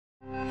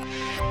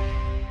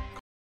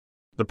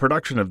The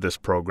production of this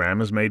program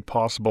is made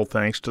possible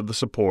thanks to the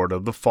support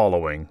of the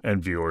following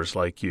and viewers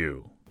like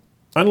you.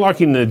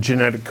 Unlocking the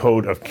genetic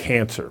code of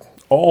cancer,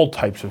 all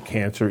types of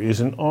cancer, is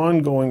an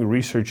ongoing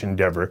research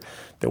endeavor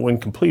that, when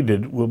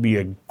completed, will be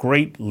a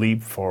great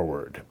leap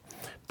forward.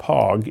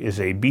 POG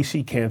is a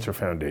BC Cancer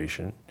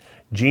Foundation,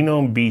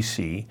 Genome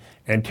BC,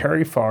 and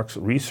Terry Fox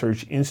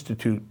Research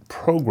Institute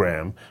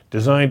program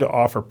designed to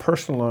offer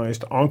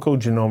personalized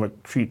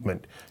oncogenomic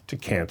treatment to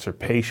cancer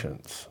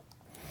patients.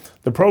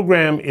 The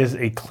program is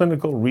a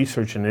clinical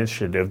research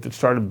initiative that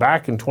started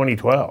back in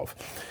 2012,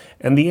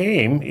 and the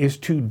aim is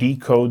to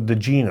decode the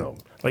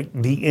genome, like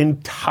the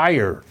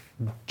entire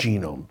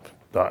genome,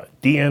 the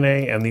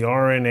DNA and the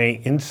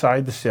RNA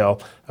inside the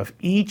cell of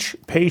each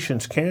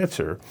patient's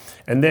cancer,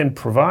 and then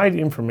provide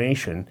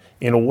information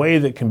in a way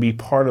that can be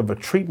part of a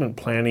treatment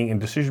planning and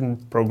decision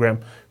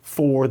program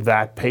for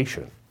that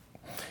patient.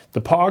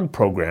 The POG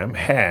program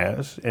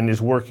has and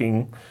is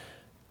working,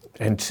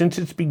 and since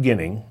its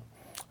beginning,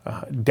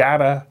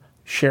 data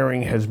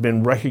sharing has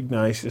been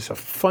recognized as a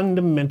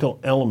fundamental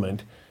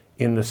element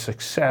in the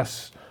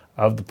success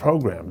of the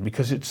program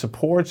because it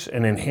supports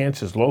and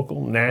enhances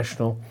local,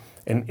 national,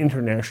 and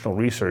international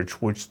research,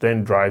 which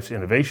then drives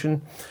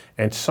innovation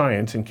and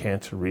science in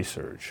cancer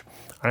research.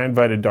 I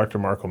invited Dr.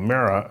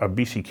 Marra of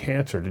BC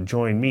Cancer to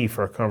join me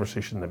for a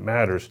conversation that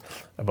matters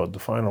about the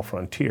final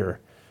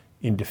frontier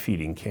in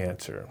defeating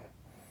cancer.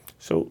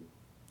 So,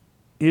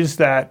 is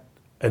that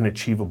an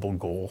achievable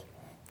goal,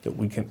 that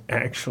we can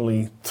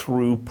actually,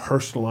 through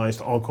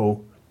personalized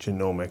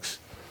oncogenomics,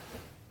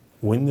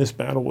 win this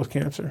battle with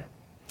cancer?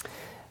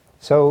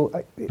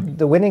 So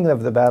the winning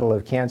of the battle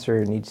of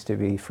cancer needs to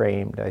be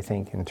framed, I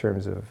think, in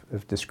terms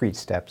of discrete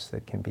steps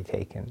that can be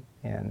taken.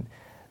 And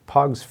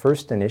POG's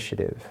first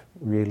initiative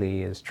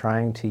really is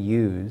trying to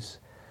use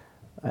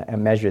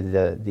and measure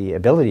the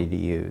ability to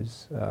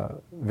use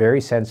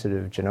very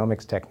sensitive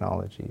genomics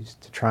technologies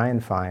to try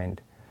and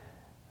find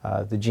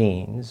the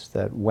genes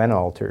that, when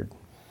altered,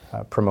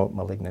 promote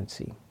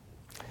malignancy.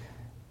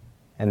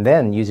 And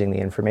then, using the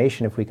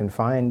information, if we can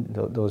find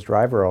those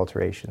driver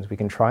alterations, we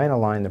can try and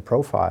align the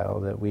profile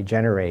that we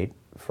generate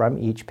from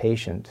each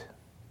patient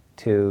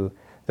to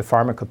the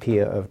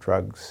pharmacopoeia of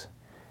drugs,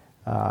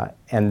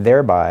 and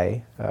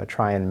thereby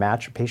try and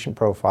match a patient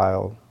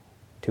profile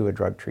to a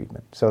drug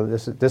treatment. So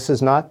this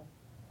is not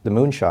the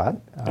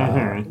moonshot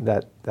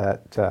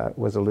that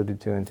was alluded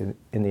to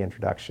in the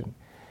introduction.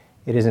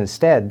 It is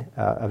instead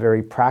a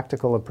very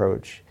practical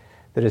approach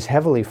that is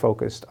heavily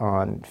focused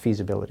on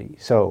feasibility.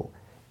 So,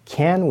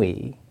 can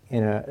we,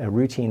 in a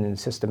routine and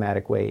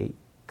systematic way,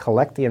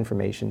 collect the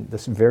information,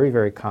 this very,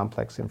 very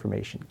complex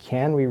information?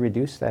 Can we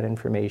reduce that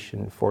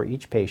information for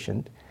each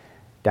patient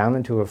down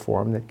into a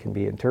form that can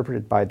be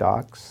interpreted by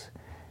docs?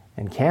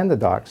 And can the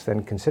docs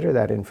then consider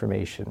that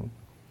information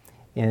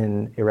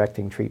in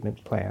erecting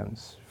treatment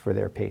plans for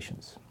their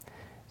patients?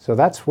 So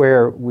that's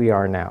where we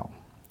are now.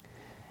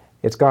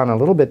 It's gone a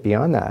little bit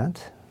beyond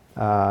that,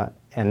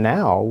 and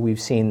now we've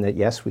seen that,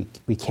 yes,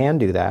 we can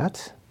do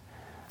that.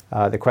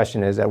 The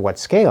question is, at what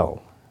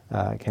scale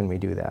can we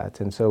do that?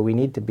 And so we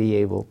need to be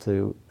able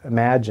to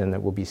imagine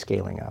that we'll be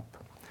scaling up.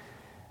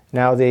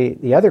 Now,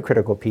 the other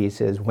critical piece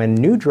is when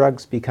new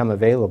drugs become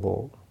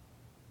available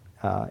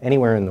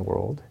anywhere in the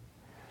world,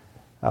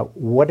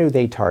 what do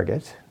they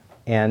target?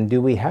 And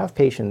do we have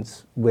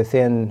patients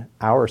within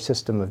our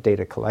system of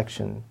data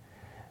collection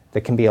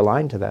that can be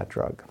aligned to that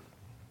drug?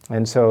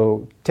 And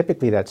so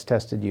typically that's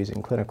tested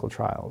using clinical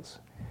trials.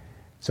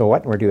 So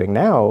what we're doing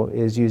now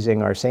is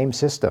using our same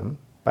system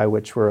by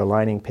which we're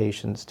aligning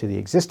patients to the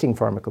existing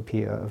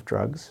pharmacopoeia of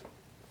drugs.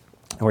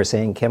 And we're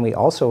saying, can we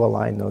also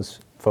align those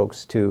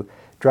folks to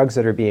drugs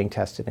that are being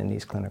tested in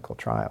these clinical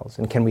trials?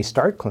 And can we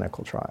start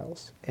clinical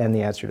trials? And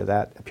the answer to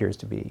that appears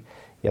to be,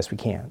 yes, we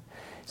can.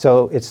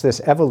 So it's this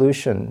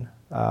evolution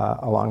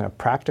along a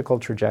practical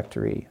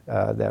trajectory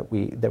that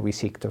we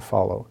seek to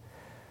follow.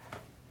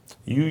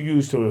 You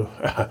used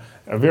a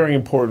very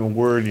important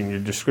word in your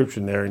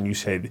description there, and you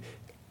said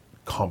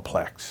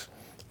complex.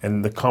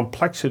 And the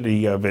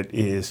complexity of it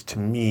is, to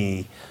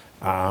me,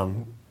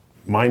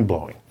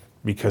 mind-blowing,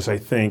 because I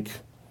think,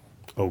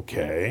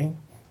 okay,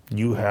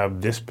 you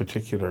have this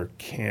particular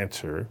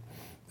cancer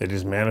that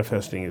is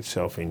manifesting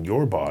itself in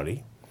your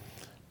body,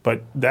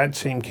 but that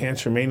same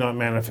cancer may not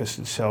manifest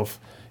itself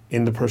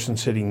in the person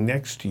sitting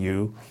next to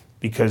you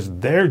because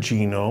their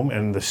genome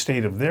and the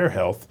state of their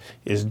health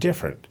is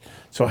different.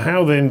 So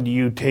how then do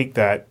you take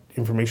that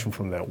information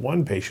from that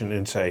one patient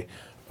and say,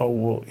 oh,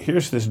 well,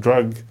 here's this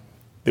drug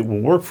that will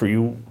work for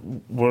you,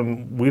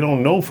 when we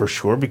don't know for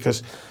sure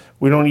because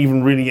we don't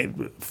even really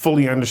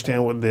fully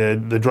understand what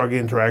the drug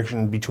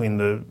interaction between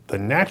the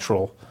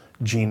natural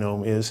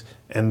genome is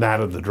and that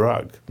of the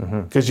drug.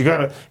 Because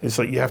it's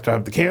like you have to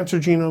have the cancer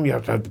genome, you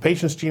have to have the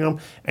patient's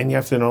genome, and you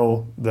have to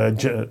know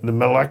the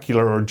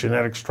molecular or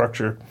genetic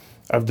structure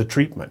of the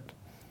treatment.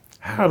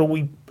 How do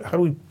we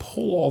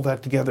pull all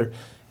that together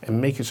and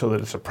make it so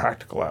that it's a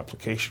practical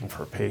application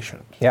for a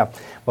patient? Yeah,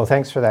 well,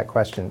 thanks for that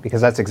question,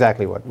 because that's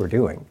exactly what we're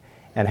doing.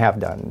 and have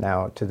done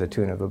now to the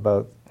tune of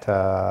about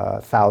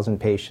 1,000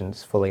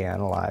 patients fully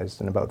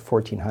analyzed and about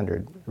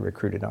 1,400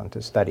 recruited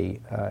onto study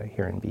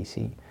here in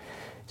BC.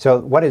 So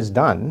what is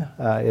done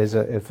is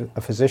if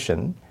a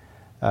physician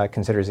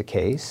considers a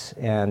case,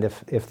 and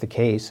if the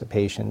case, a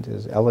patient,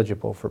 is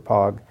eligible for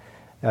POG,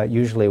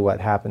 usually what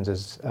happens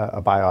is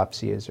a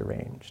biopsy is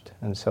arranged.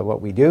 And so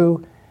what we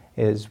do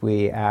is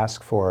we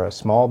ask for a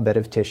small bit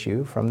of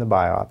tissue from the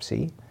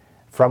biopsy,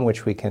 from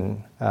which we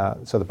can,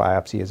 so the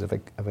biopsy is of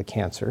a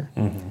cancer,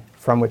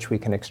 from which we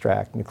can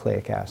extract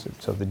nucleic acid,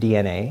 so the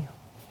DNA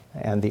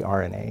and the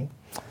RNA.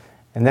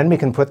 And then we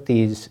can put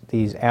these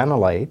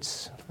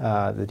analytes,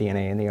 the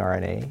DNA and the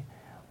RNA,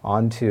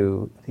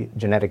 onto the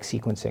genetic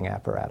sequencing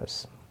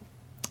apparatus.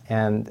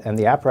 And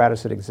the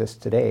apparatus that exists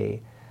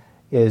today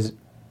is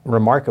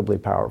remarkably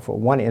powerful.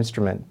 One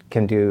instrument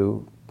can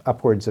do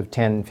upwards of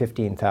 10,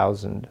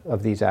 15,000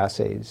 of these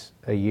assays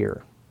a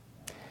year.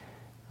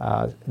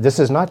 This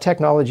is not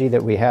technology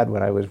that we had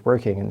when I was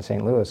working in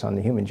St. Louis on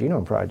the Human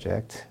Genome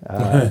Project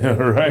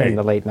in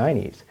the late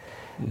 90s.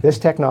 This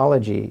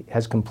technology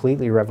has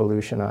completely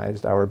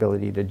revolutionized our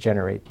ability to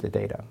generate the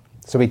data.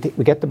 So we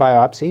get the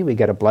biopsy, we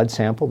get a blood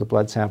sample, the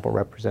blood sample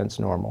represents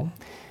normal,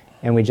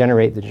 and we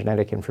generate the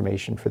genetic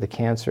information for the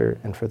cancer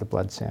and for the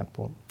blood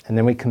sample. And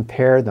then we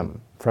compare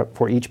them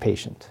for each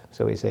patient.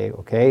 So we say,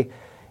 okay,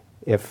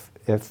 if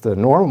the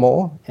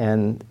normal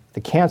and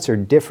the cancer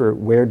differ,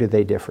 where do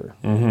they differ?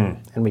 And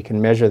we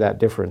can measure that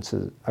difference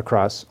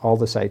across all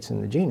the sites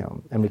in the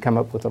genome. And we come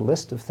up with a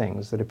list of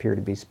things that appear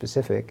to be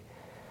specific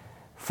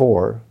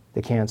for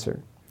the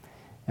cancer.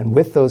 And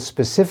with those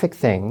specific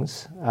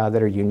things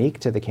that are unique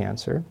to the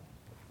cancer,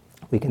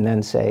 we can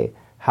then say,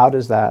 how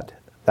does that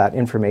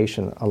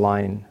information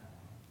align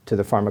to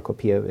the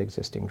pharmacopoeia of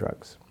existing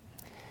drugs?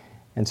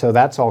 And so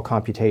that's all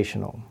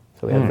computational.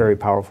 So we have very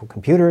powerful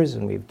computers,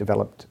 and we've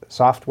developed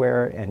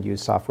software and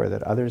used software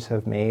that others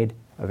have made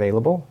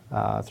available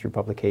through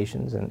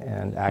publications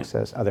and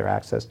other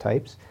access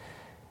types.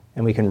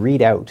 And we can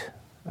read out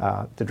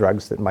the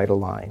drugs that might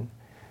align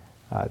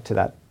to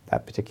that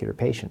particular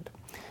patient.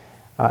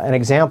 An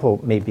example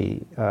may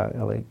be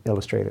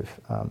illustrative.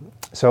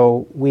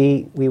 So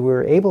we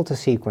were able to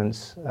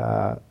sequence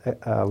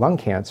a lung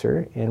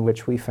cancer in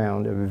which we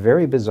found a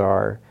very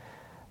bizarre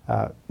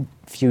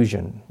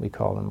fusion, we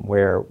call them,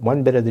 where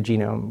one bit of the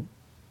genome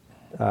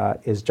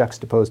is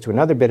juxtaposed to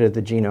another bit of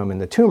the genome in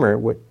the tumor,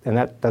 and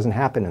that doesn't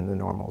happen in the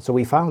normal. So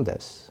we found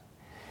this.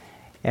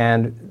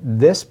 And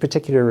this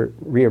particular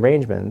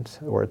rearrangement,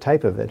 or a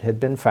type of it, had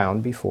been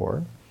found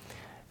before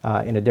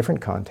in a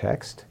different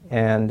context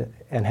and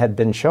had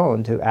been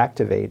shown to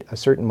activate a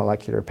certain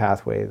molecular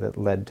pathway that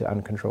led to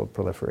uncontrolled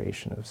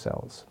proliferation of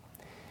cells.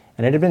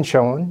 And it had been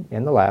shown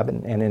in the lab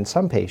and in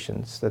some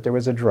patients that there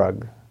was a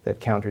drug that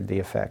countered the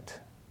effect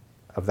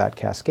of that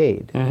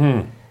cascade.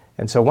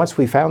 And so once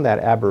we found that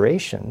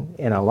aberration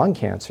in a lung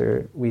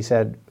cancer, we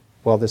said,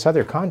 well, this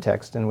other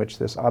context in which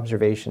this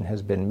observation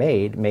has been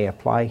made may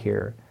apply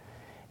here.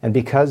 And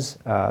because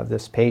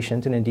this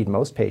patient, and indeed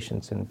most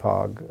patients in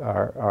POG,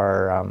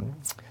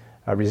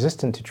 are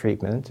resistant to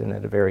treatment and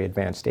at a very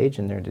advanced stage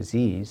in their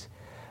disease,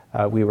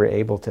 we were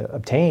able to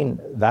obtain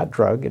that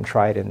drug and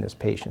try it in this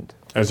patient.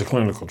 As a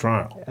clinical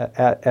trial?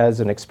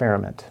 As an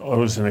experiment. Oh, it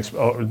was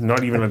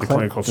not even at the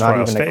clinical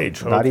trial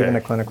stage? Not even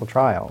a clinical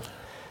trial.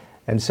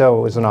 And so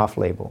it was an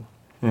off-label.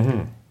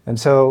 And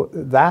so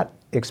that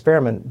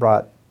experiment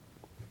brought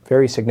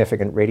very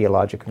significant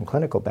radiologic and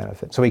clinical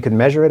benefit. So we could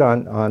measure it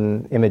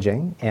on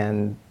imaging,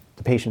 and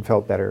the patient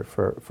felt better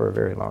for a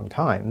very long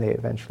time. They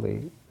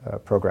eventually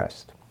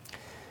progressed.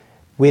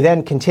 We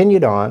then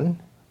continued on,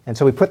 and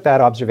so we put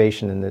that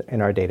observation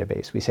in our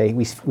database. We say,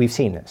 we've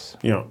seen this.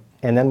 Yeah.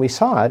 And then we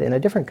saw it in a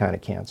different kind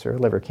of cancer,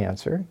 liver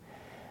cancer.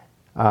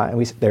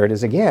 And there it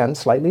is again,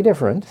 slightly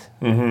different.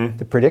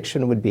 The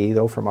prediction would be,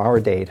 though, from our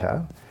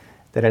data,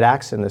 that it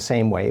acts in the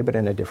same way, but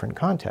in a different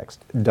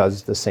context.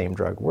 Does the same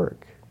drug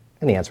work?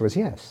 And the answer was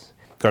yes.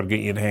 Got to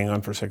get you to hang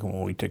on for a second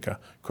while we take a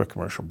quick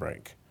commercial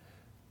break.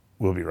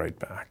 We'll be right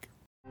back.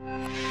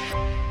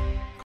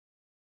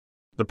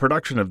 The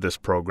production of this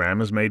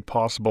program is made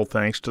possible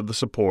thanks to the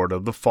support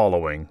of the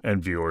following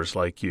and viewers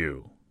like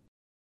you.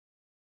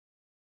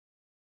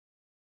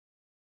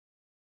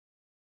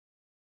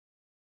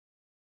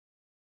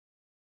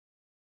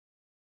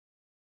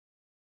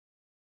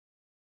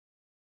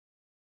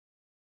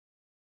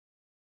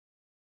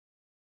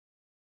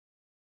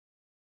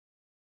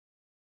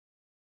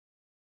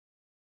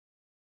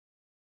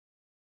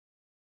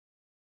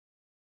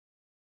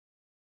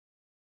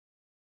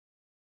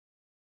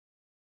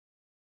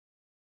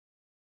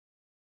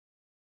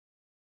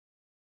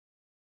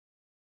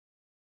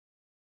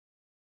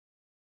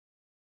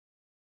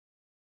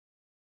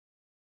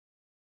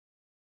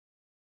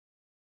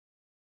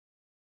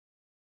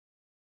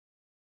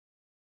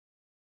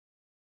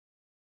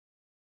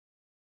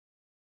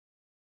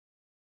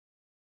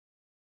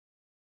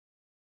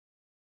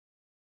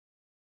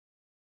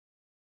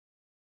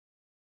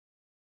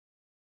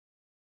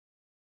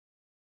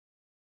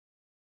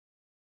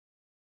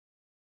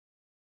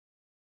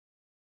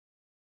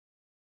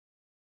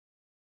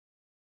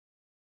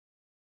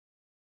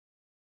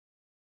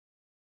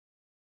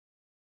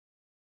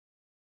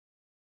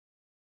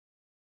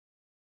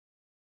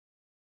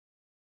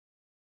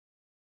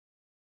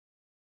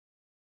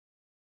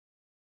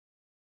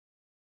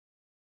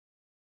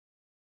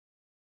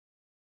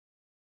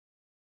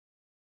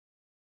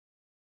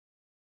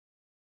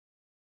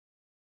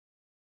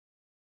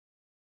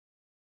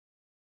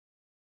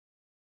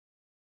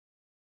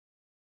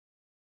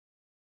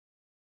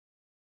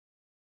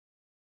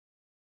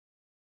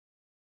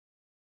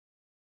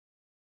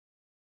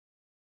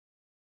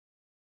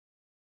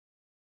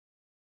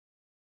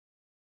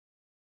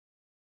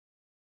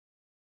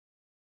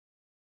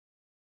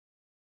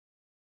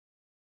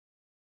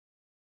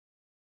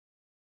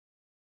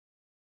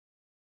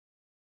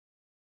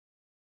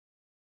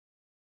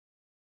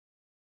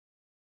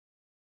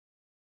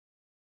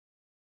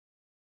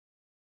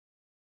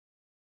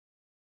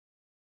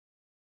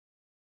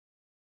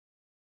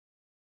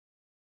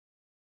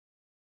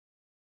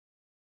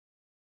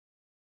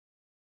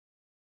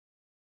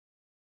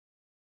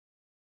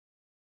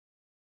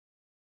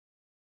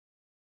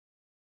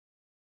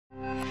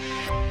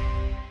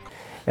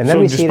 And then So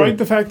we see despite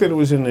the fact that it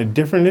was in a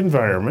different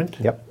environment,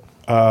 Yep.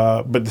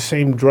 but the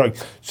same drug,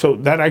 so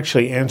that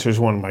actually answers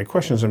one of my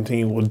questions. I'm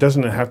thinking, well,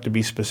 doesn't it have to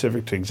be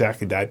specific to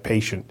exactly that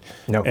patient?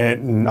 No,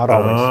 And, not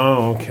always.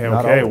 Oh, okay,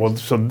 Not okay. always. Well,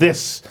 so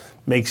this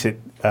makes it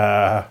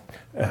a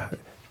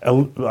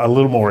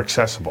little more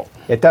accessible.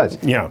 It does.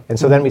 Yeah. And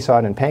so then we saw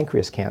it in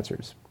pancreas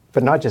cancers,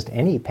 but not just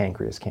any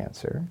pancreas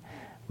cancer.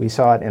 We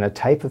saw it in a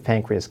type of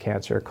pancreas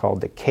cancer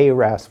called the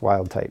KRAS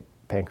wild-type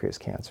pancreas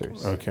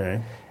cancers.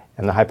 Okay.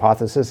 And the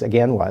hypothesis,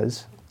 again,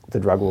 was the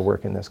drug will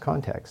work in this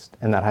context.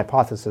 And that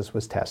hypothesis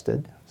was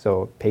tested,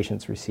 so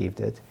patients received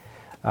it,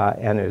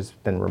 and there's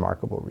been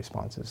remarkable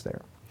responses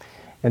there.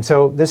 And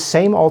so this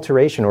same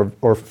alteration,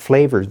 or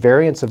flavors,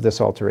 variants of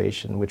this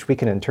alteration, which we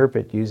can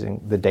interpret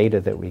using the data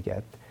that we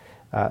get,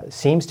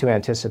 seems to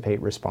anticipate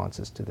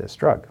responses to this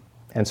drug.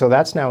 And so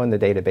that's now in the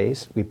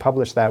database. We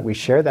publish that, we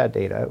share that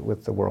data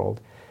with the world,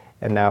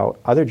 and now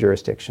other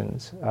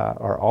jurisdictions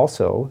are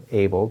also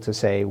able to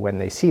say when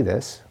they see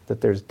this, that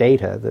there's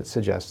data that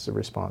suggests a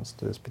response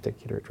to this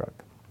particular drug.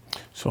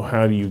 So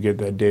how do you get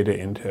that data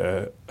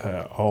into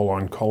all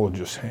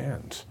oncologists'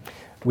 hands?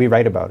 We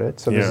write about it,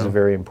 so this is Yeah. a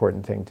very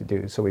important thing to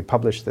do. So we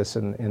publish this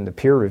in the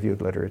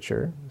peer-reviewed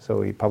literature. So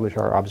we publish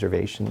our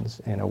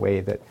observations in a way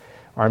that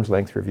arm's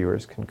length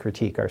reviewers can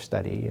critique our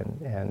study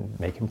and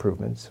make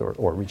improvements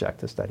or reject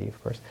the study,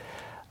 of course.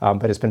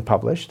 But it's been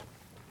published.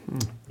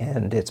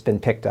 And it's been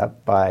picked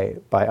up by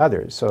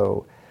others.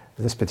 So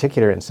this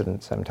particular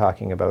incident I'm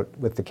talking about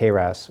with the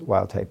KRAS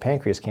wild-type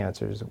pancreas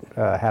cancers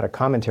had a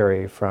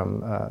commentary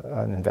from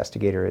an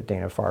investigator at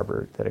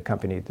Dana-Farber that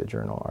accompanied the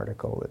journal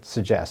article that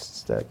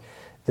suggests that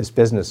this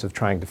business of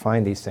trying to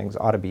find these things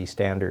ought to be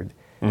standard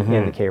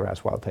in the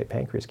KRAS wild-type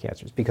pancreas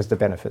cancers because the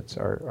benefits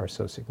are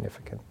so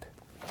significant.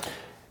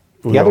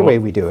 The other way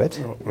we do it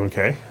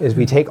is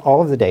we take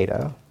all of the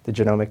data, the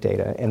genomic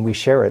data, and we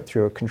share it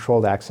through a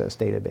controlled access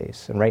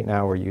database. And right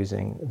now we're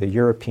using the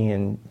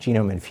European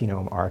Genome and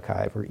Phenome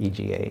Archive, or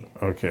EGA.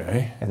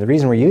 Okay. And the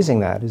reason we're using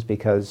that is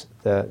because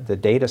the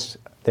data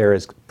there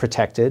is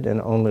protected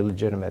and only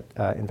legitimate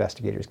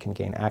investigators can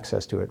gain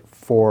access to it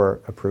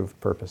for approved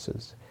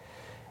purposes.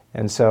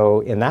 And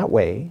so in that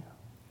way,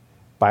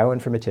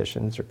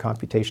 bioinformaticians or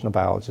computational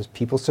biologists,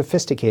 people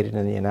sophisticated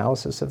in the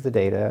analysis of the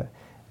data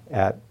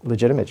at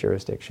legitimate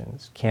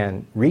jurisdictions,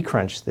 can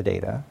recrunch the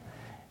data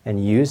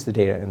and use the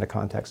data in the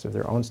context of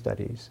their own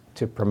studies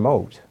to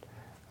promote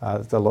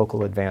the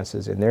local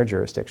advances in their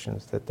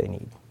jurisdictions that they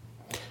need.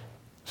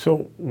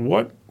 So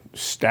what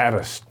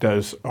status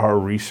does our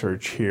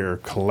research here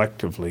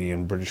collectively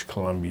in British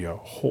Columbia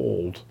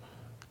hold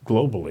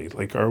globally?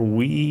 Like, are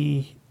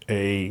we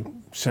a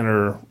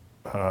center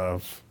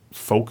of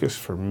focus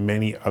for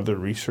many other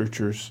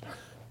researchers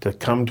to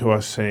come to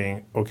us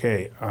saying,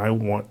 okay, I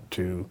want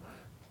to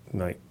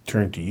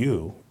turn to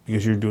you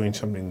because you're doing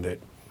something that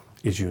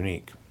is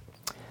unique?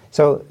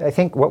 So I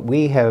think what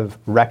we have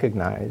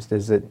recognized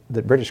is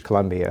that British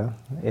Columbia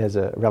is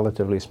a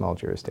relatively small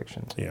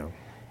jurisdiction. Yeah.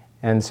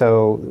 And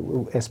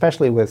so,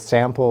 especially with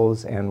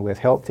samples and with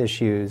health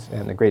issues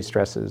and the great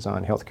stresses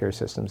on healthcare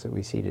systems that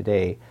we see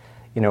today,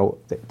 you know,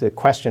 the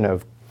question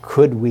of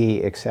could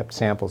we accept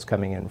samples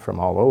coming in from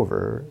all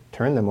over,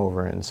 turn them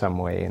over in some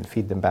way, and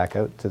feed them back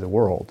out to the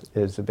world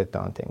is a bit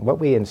daunting. What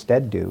we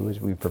instead do is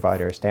we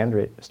provide our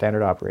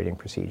standard operating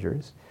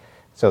procedures.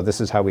 So this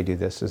is how we do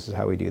this is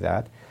how we do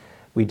that.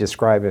 We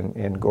describe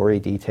in gory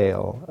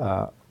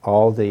detail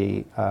all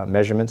the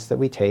measurements that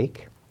we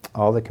take,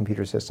 all the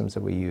computer systems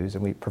that we use,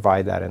 and we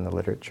provide that in the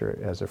literature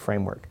as a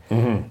framework.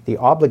 Mm-hmm. The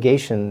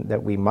obligation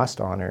that we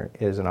must honor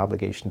is an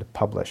obligation to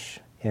publish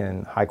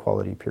in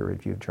high-quality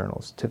peer-reviewed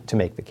journals to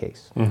make the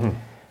case. Mm-hmm.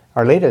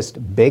 Our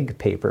latest big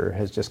paper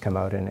has just come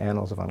out in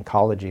Annals of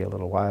Oncology a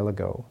little while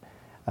ago,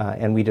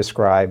 and we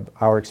describe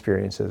our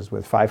experiences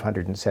with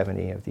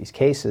 570 of these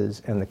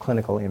cases and the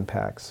clinical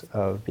impacts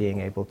of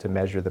being able to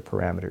measure the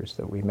parameters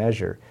that we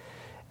measure.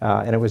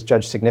 And it was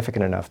judged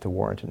significant enough to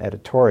warrant an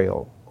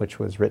editorial, which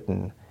was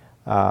written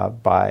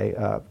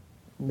by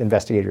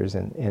investigators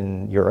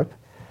in Europe,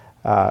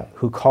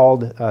 who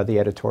called the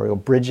editorial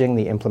Bridging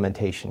the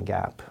Implementation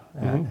Gap.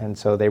 Mm-hmm. And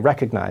so they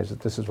recognize that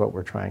this is what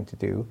we're trying to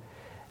do.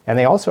 And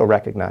they also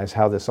recognize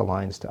how this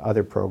aligns to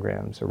other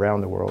programs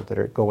around the world that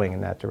are going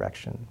in that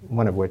direction,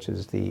 one of which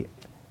is the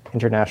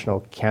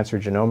International Cancer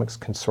Genomics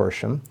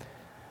Consortium,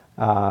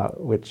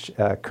 which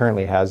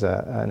currently has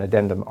an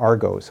addendum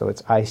ARGO, so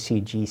it's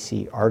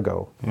ICGC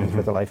ARGO. Mm-hmm. And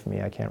for the life of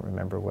me, I can't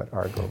remember what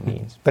ARGO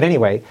means. But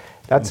anyway,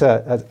 that's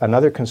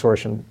another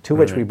consortium to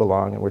which we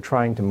belong, and we're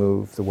trying to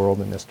move the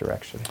world in this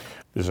direction.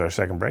 This is our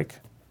second break.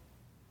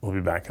 We'll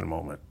be back in a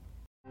moment.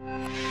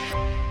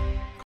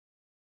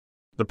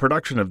 The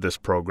production of this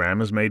program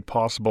is made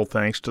possible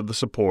thanks to the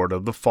support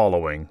of the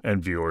following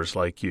and viewers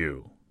like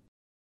you.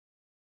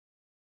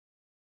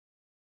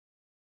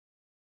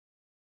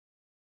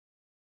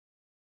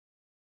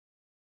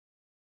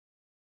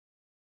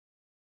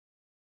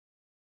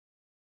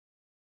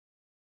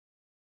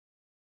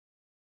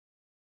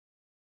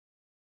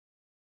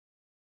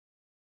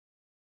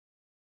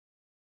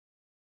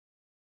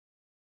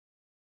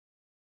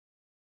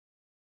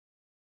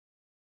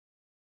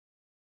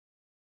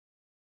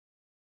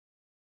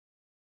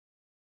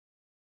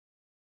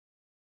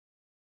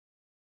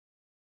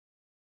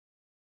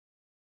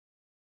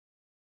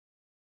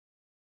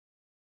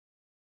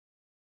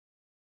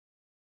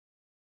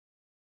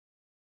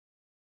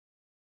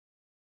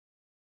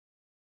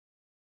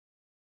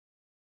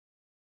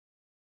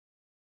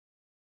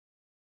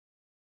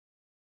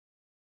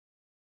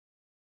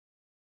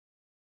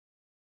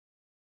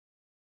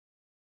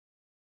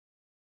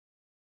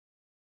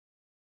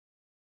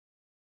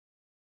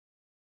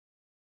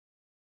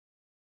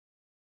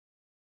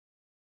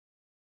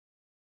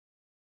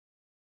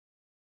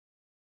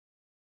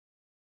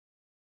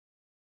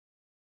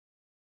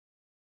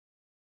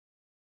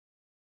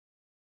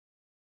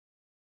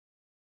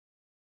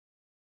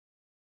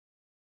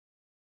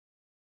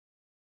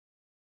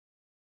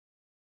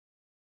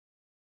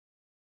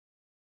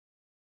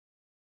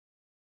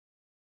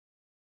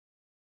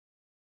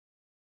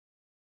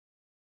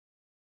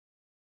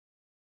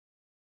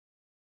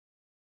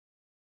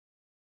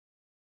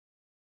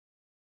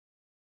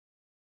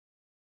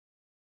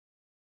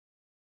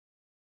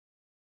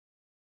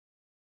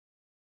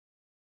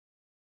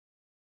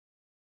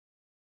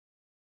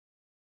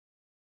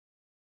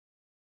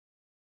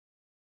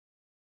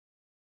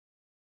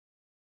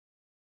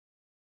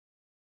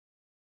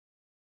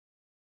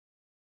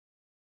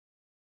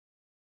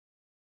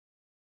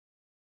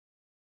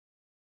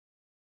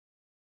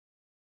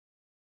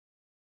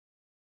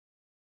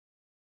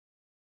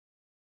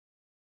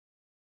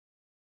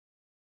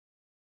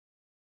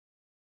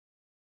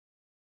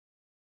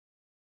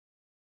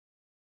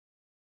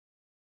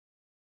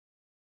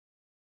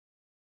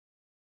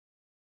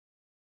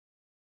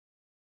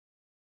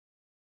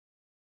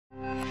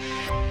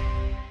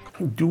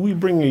 Do we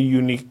bring a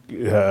unique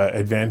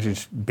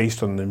advantage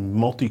based on the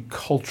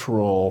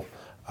multicultural,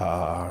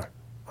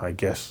 I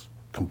guess,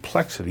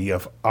 complexity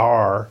of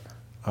our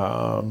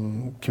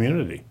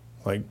community?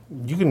 Like,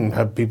 you can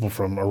have people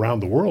from around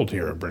the world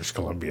here in British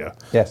Columbia.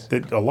 Yes.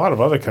 That a lot of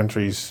other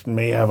countries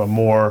may have a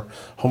more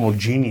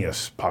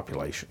homogeneous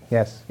population.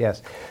 Yes,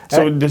 yes.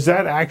 So does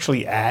that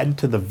actually add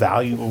to the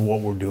value of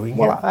what we're doing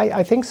Well, here?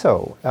 I think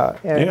so. Yeah.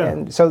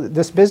 And so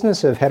this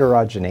business of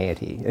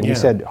heterogeneity, and you Yeah.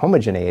 said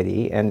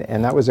homogeneity,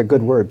 and that was a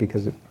good word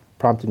because it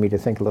prompted me to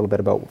think a little bit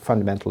about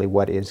fundamentally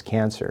what is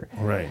cancer.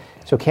 Right.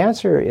 So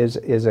cancer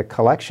is a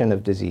collection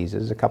of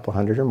diseases, a couple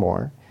hundred or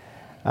more,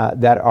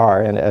 that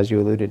are, and as you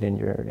alluded in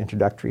your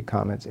introductory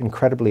comments,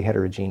 incredibly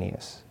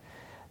heterogeneous.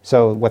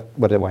 So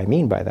what do I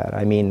mean by that?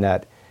 I mean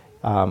that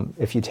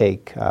if you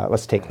take,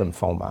 let's take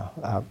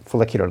lymphoma,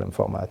 follicular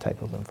lymphoma, a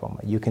type of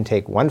lymphoma. You can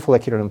take one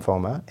follicular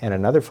lymphoma and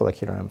another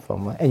follicular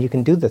lymphoma, and you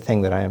can do the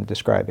thing that I am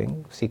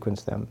describing,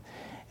 sequence them.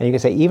 And you can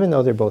say, even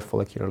though they're both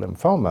follicular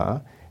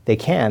lymphoma, they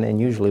can and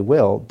usually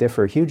will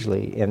differ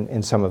hugely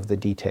in some of the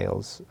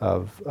details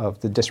of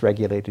the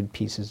dysregulated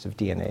pieces of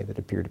DNA that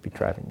appear to be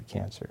driving the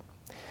cancer.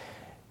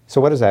 So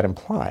what does that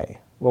imply?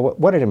 Well,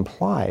 what it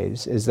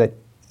implies is that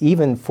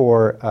even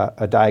for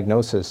a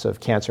diagnosis of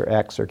cancer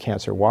X or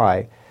cancer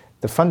Y,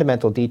 the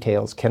fundamental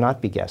details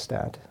cannot be guessed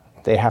at.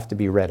 They have to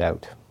be read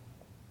out.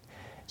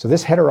 So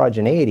this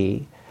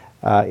heterogeneity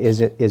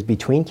is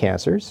between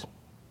cancers,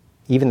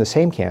 even the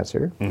same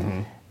cancer.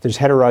 Mm-hmm. There's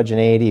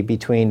heterogeneity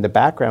between the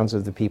backgrounds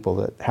of the people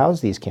that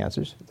house these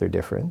cancers. They're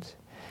different.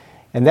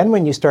 And then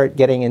when you start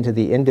getting into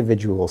the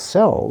individual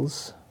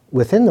cells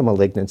within the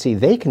malignancy,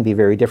 they can be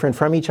very different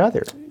from each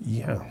other.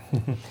 Yeah.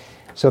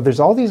 So there's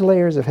all these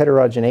layers of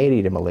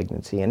heterogeneity to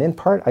malignancy, and in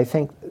part, I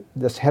think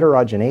this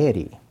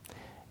heterogeneity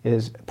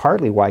is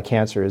partly why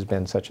cancer has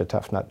been such a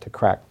tough nut to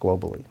crack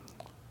globally.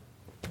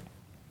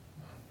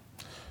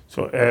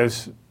 So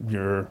as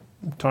you're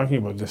talking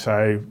about this,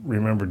 I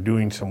remember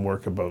doing some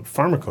work about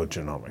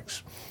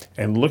pharmacogenomics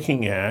and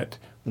looking at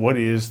what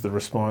is the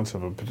response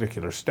of a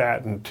particular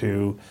statin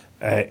to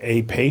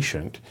a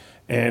patient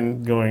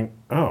and going,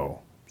 oh,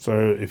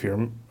 so if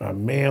you're a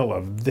male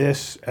of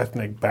this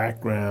ethnic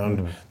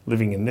background,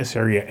 living in this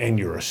area, and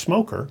you're a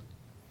smoker,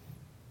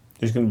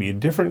 there's going to be a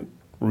different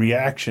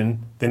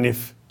reaction than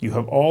if you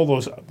have all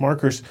those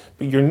markers,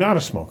 but you're not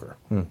a smoker.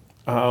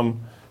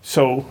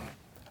 So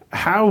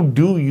how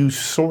do you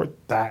sort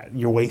that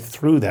your way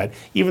through that?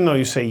 Even though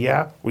you say,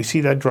 yeah, we see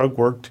that drug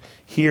worked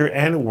here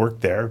and it worked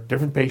there,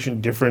 different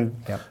patient, different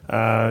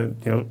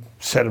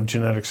set of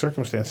genetic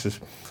circumstances.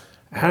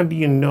 How do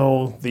you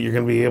know that you're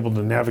going to be able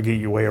to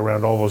navigate your way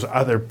around all those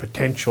other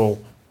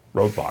potential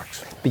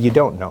roadblocks? But you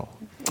don't know.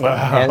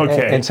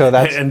 Okay. And so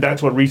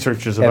that's what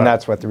research is about. And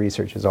that's what the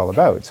research is all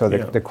about. So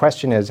the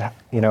question is,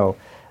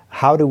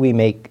 how do we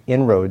make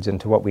inroads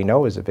into what we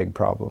know is a big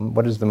problem?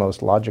 What is the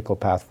most logical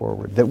path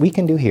forward that we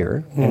can do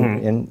here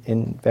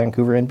in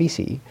Vancouver and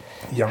BC?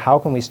 Yeah. How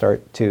can we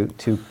start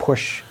to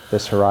push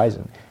this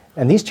horizon?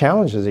 And these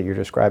challenges that you're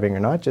describing are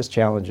not just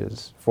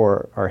challenges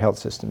for our health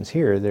systems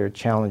here, they're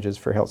challenges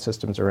for health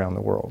systems around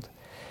the world.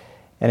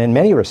 And in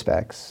many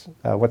respects,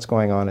 what's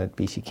going on at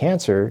BC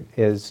Cancer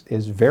is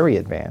very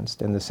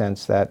advanced in the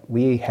sense that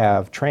we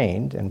have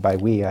trained, and by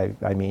we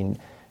I mean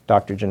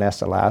Dr.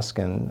 Janessa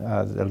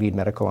Laskin, the lead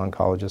medical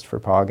oncologist for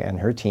POG, and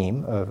her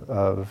team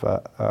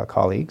of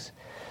colleagues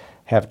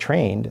have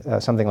trained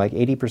something like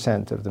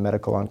 80% of the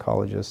medical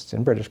oncologists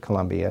in British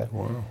Columbia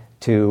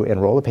to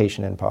enroll a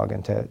patient in POG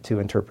and to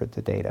interpret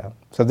the data.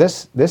 So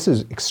this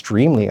is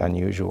extremely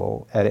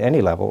unusual at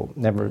any level,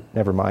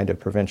 never mind a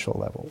provincial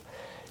level.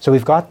 So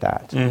we've got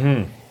that.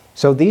 Mm-hmm.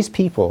 So these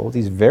people,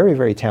 these very,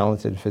 very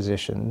talented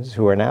physicians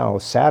who are now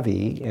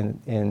savvy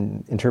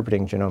in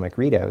interpreting genomic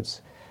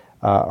readouts,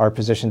 are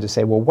positioned to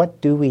say, well,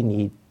 what do we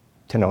need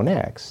to know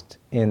next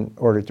in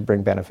order to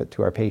bring benefit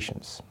to our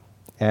patients?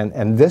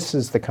 And this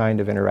is the kind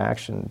of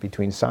interaction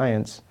between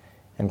science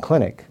and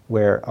clinic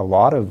where a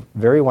lot of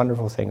very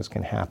wonderful things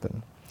can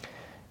happen.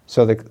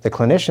 So the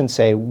clinicians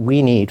say,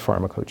 we need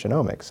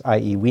pharmacogenomics,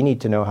 i.e. we need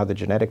to know how the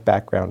genetic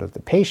background of the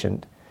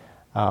patient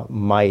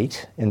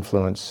might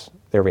influence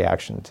their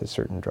reaction to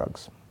certain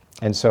drugs.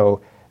 And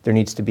so there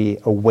needs to be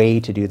a way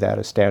to do that,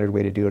 a standard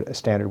way to do it, a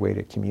standard way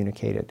to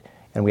communicate it.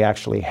 And we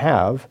actually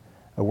have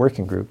a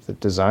working group that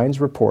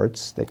designs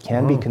reports that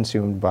can be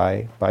consumed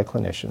by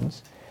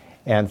clinicians.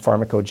 And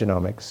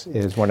pharmacogenomics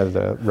is one of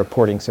the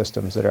reporting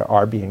systems that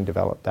are being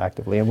developed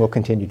actively and will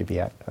continue to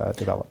be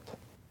developed.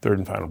 Third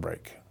and final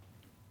break.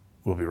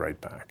 We'll be right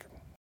back.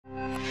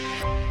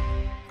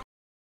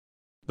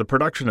 The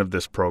production of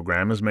this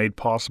program is made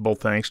possible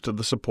thanks to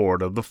the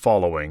support of the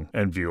following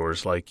and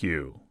viewers like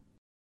you.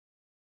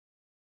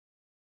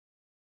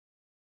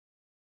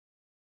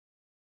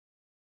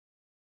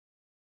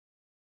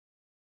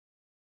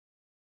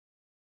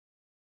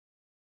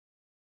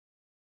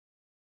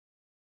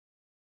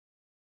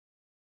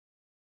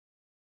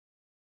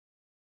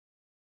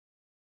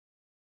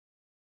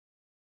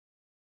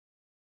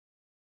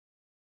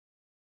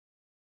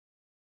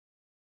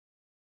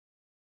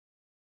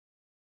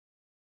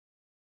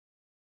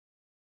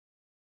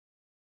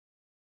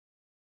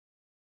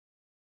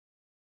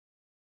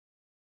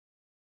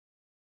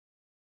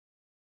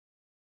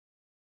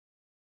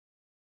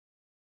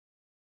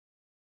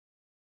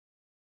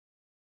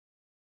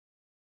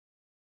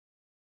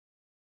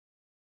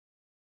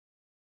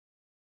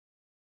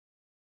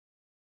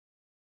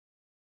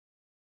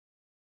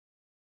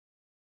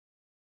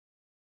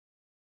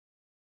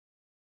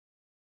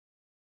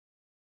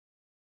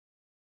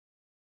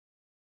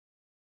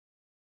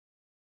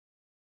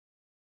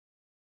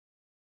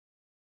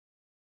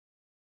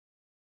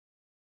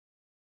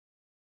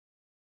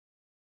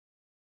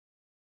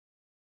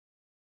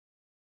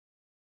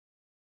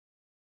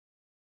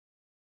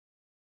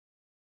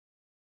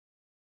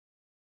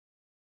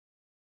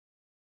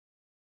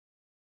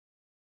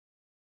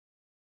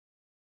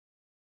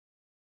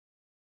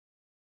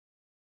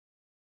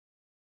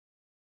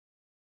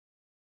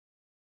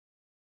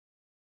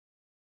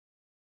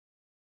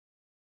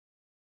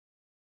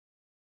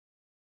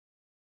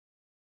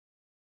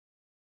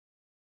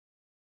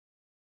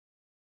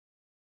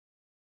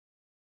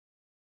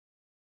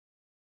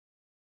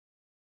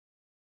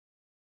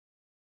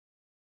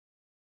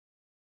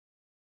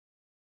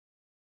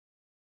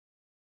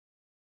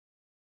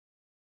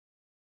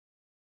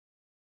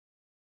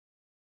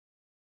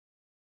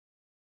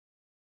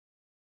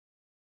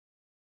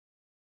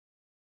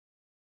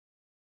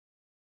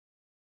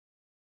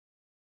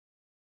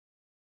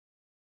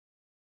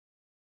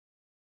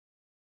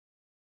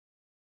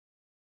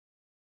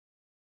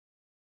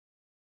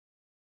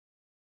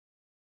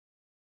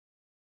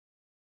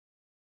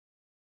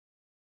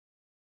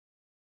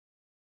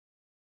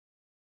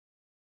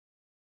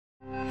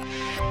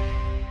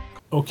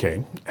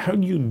 Okay, how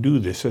do you do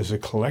this as a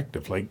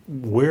collective? Like,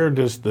 where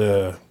does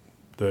the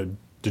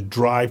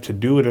drive to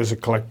do it as a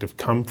collective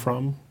come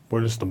from?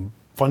 Where does the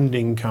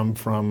funding come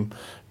from?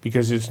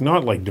 Because it's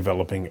not like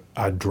developing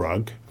a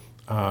drug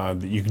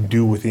that you can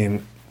do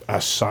within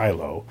a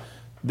silo.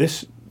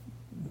 This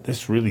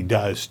really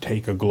does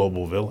take a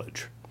global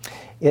village.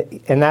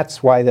 And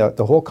that's why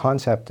the whole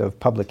concept of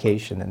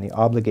publication and the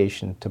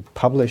obligation to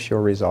publish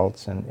your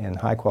results in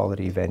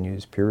high-quality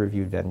venues,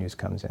 peer-reviewed venues,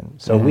 comes in.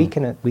 So we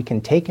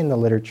can take in the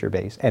literature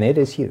base, and it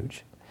is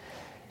huge.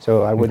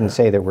 So I wouldn't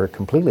say that we're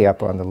completely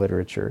up on the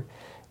literature,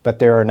 but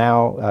there are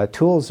now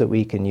tools that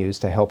we can use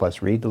to help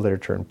us read the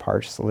literature and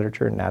parse the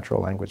literature.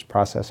 Natural language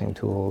processing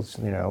tools,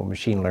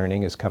 machine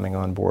learning is coming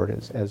on board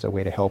as a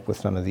way to help with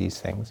some of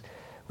these things.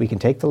 We can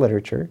take the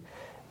literature.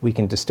 We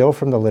can distill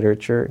from the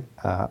literature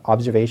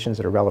observations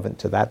that are relevant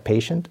to that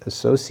patient,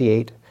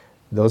 associate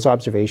those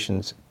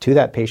observations to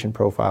that patient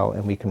profile,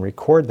 and we can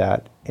record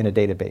that in a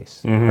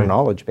database or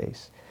knowledge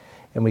base.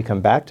 And we come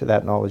back to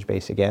that knowledge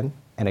base again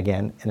and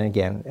again and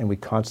again, and we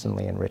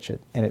constantly enrich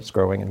it, and it's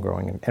growing and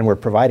growing. And we're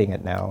providing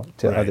it now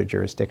to other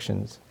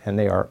jurisdictions, and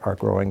they are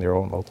growing their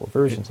own local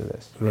versions of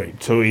this.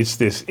 Right, so it's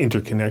this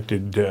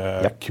interconnected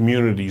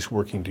communities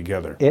working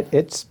together.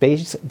 It's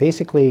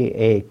basically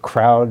a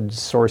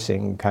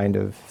crowdsourcing kind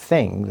of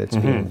thing that's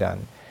being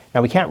done.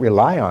 Now, we can't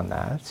rely on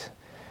that.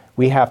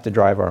 We have to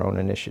drive our own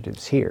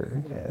initiatives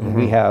here. And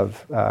we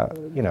have,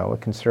 a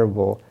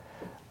considerable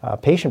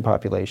patient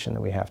population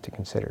that we have to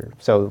consider.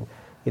 So,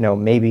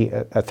 maybe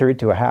a third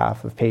to a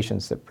half of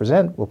patients that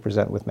will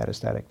present with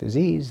metastatic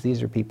disease.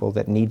 These are people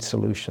that need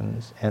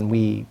solutions, and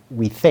we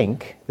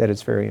think that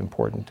it's very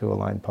important to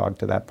align POG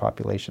to that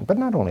population, but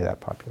not only that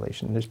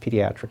population. There's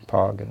pediatric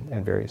POG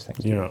and various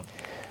things. Yeah.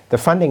 The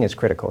funding is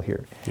critical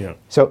here. Yeah.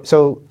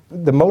 So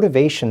the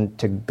motivation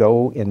to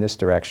go in this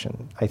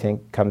direction, I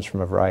think, comes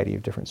from a variety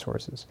of different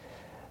sources.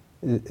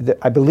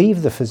 I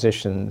believe the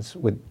physicians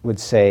would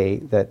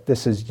say that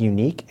this is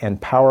unique and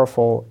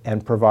powerful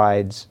and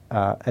provides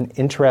an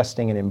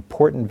interesting and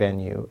important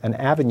venue, an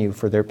avenue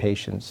for their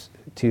patients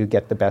to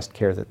get the best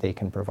care that they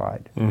can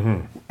provide.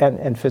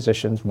 And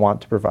physicians want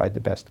to provide the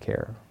best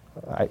care.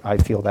 I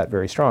feel that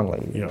very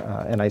strongly,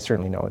 and I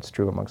certainly know it's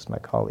true amongst my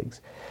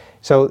colleagues.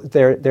 So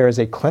there is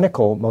a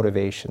clinical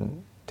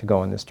motivation to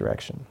go in this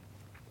direction.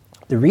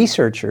 The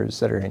researchers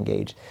that are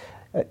engaged,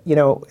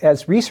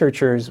 as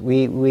researchers,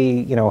 we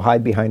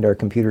hide behind our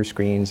computer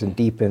screens and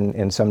deep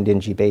in some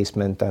dingy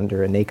basement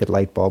under a naked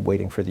light bulb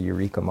waiting for the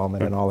eureka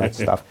moment and all that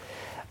stuff.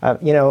 The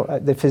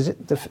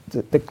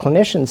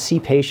clinicians see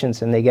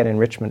patients and they get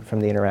enrichment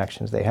from the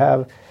interactions they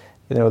have.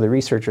 The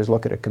researchers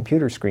look at a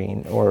computer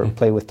screen or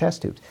play with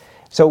test tubes.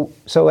 So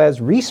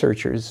as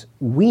researchers,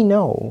 we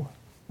know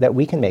that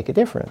we can make a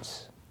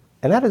difference.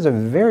 And that is a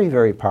very,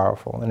 very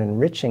powerful and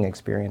enriching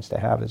experience to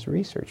have as a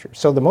researcher.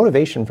 So the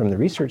motivation from the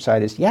research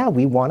side is,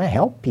 we want to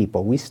help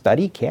people. We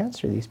study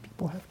cancer. These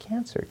people have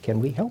cancer.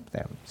 Can we help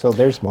them? So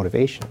there's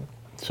motivation.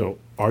 So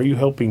are you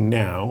helping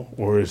now,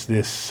 or is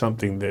this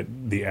something that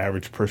the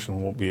average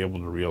person won't be able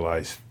to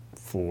realize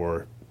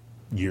for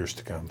years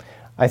to come?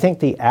 I think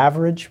the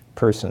average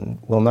person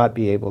will not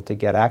be able to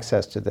get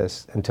access to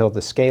this until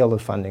the scale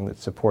of funding that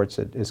supports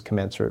it is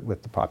commensurate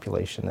with the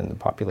population and the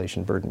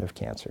population burden of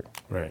cancer.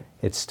 Right.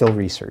 It's still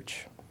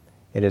research.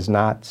 It is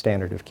not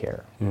standard of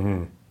care.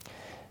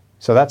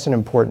 So that's an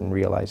important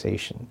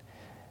realization.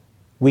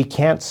 We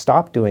can't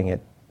stop doing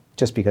it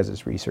just because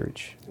it's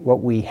research.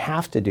 What we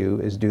have to do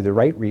is do the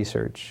right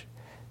research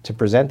to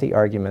present the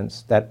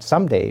arguments that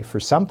someday, for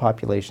some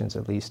populations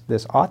at least,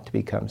 this ought to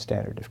become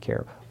standard of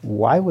care.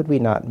 Why would we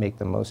not make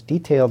the most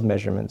detailed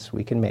measurements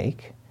we can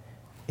make,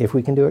 if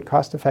we can do it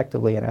cost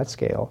effectively and at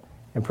scale,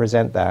 and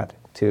present that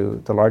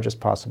to the largest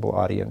possible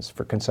audience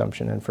for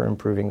consumption and for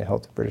improving the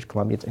health of British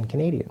Columbians and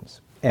Canadians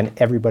and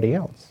everybody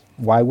else?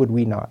 Why would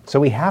we not? So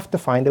we have to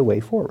find a way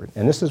forward.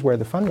 And this is where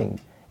the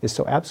funding is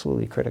so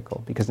absolutely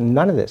critical, because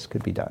none of this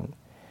could be done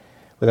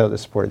without the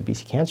support of the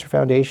BC Cancer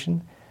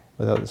Foundation,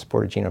 without the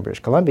support of Genome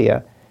British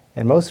Columbia,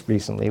 and most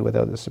recently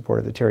without the support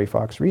of the Terry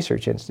Fox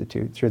Research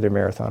Institute through their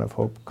Marathon of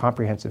Hope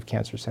Comprehensive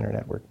Cancer Center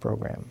Network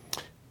program.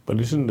 But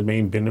isn't the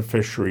main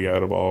beneficiary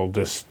out of all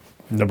this,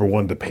 number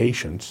one, the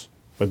patients,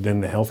 but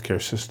then the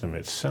healthcare system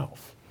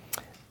itself?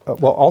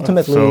 Well,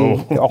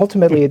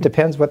 ultimately, it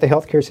depends what the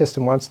healthcare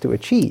system wants to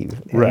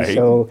achieve. And right.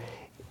 So,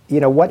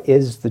 what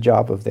is the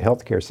job of the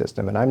healthcare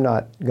system? And I'm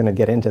not going to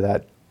get into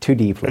that too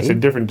deeply. It's a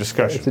different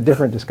discussion. It's a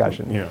different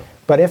discussion. Yeah.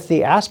 But if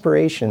the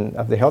aspiration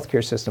of the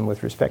healthcare system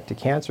with respect to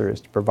cancer is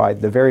to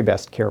provide the very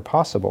best care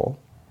possible,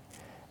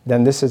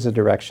 then this is a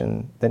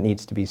direction that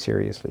needs to be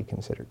seriously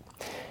considered.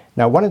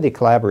 Now, one of the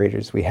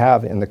collaborators we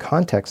have in the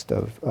context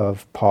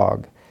of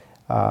POG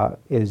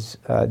is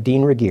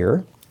Dean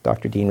Regier,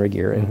 Dr. Dean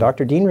Regier. And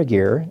Dr. Dean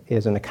Regier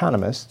is an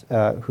economist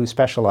who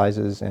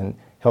specializes in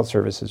health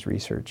services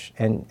research.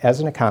 And as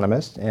an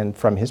economist, and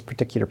from his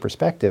particular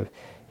perspective,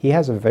 he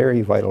has a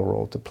very vital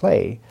role to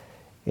play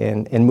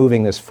in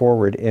moving this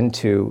forward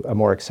into a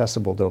more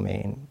accessible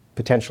domain,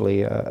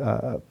 potentially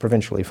a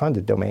provincially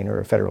funded domain or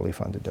a federally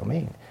funded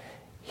domain.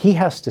 he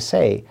has to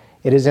say,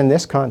 it is in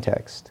this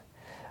context,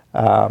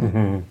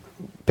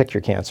 pick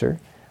your cancer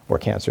or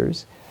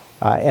cancers,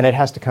 and it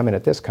has to come in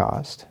at this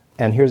cost,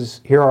 and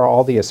here are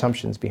all the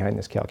assumptions behind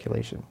this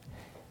calculation.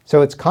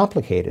 So it's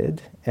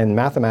complicated and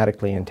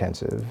mathematically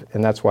intensive,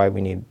 and that's why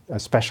we need a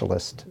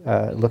specialist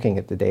looking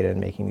at the data and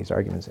making these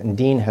arguments. And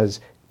Dean has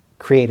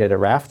created a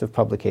raft of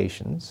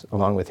publications,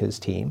 along with his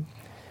team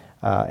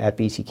at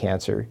BC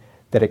Cancer,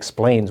 that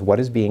explains what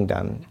is being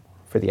done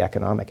for the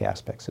economic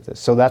aspects of this.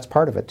 So that's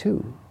part of it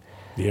too.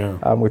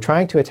 Yeah. We're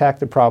trying to attack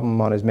the problem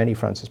on as many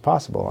fronts as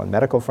possible, on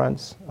medical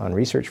fronts, on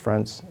research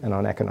fronts, and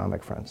on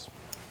economic fronts.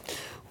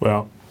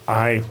 Well,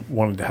 I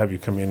wanted to have you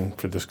come in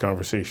for this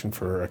conversation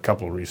for a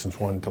couple of reasons.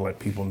 One, to let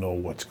people know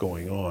what's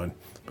going on,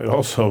 but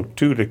also,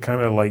 two, to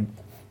kind of like,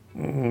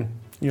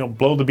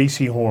 blow the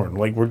BC horn.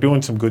 Like, we're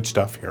doing some good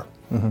stuff here.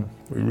 Mm-hmm.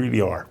 We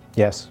really are.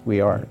 Yes,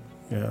 we are.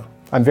 Yeah.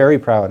 I'm very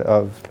proud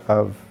of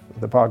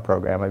the POG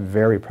program. I'm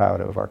very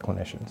proud of our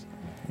clinicians.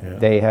 Yeah.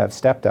 They have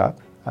stepped up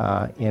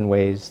in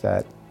ways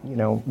that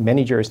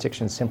many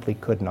jurisdictions simply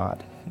could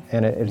not,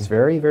 and it's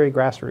very, very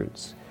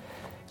grassroots.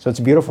 So it's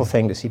a beautiful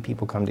thing to see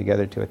people come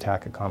together to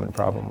attack a common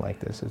problem like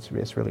this. It's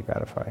really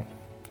gratifying.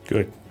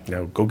 Good.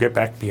 Now go get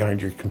back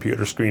behind your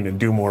computer screen and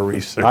do more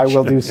research. I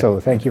will do so.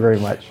 Thank you very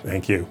much.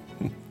 Thank you.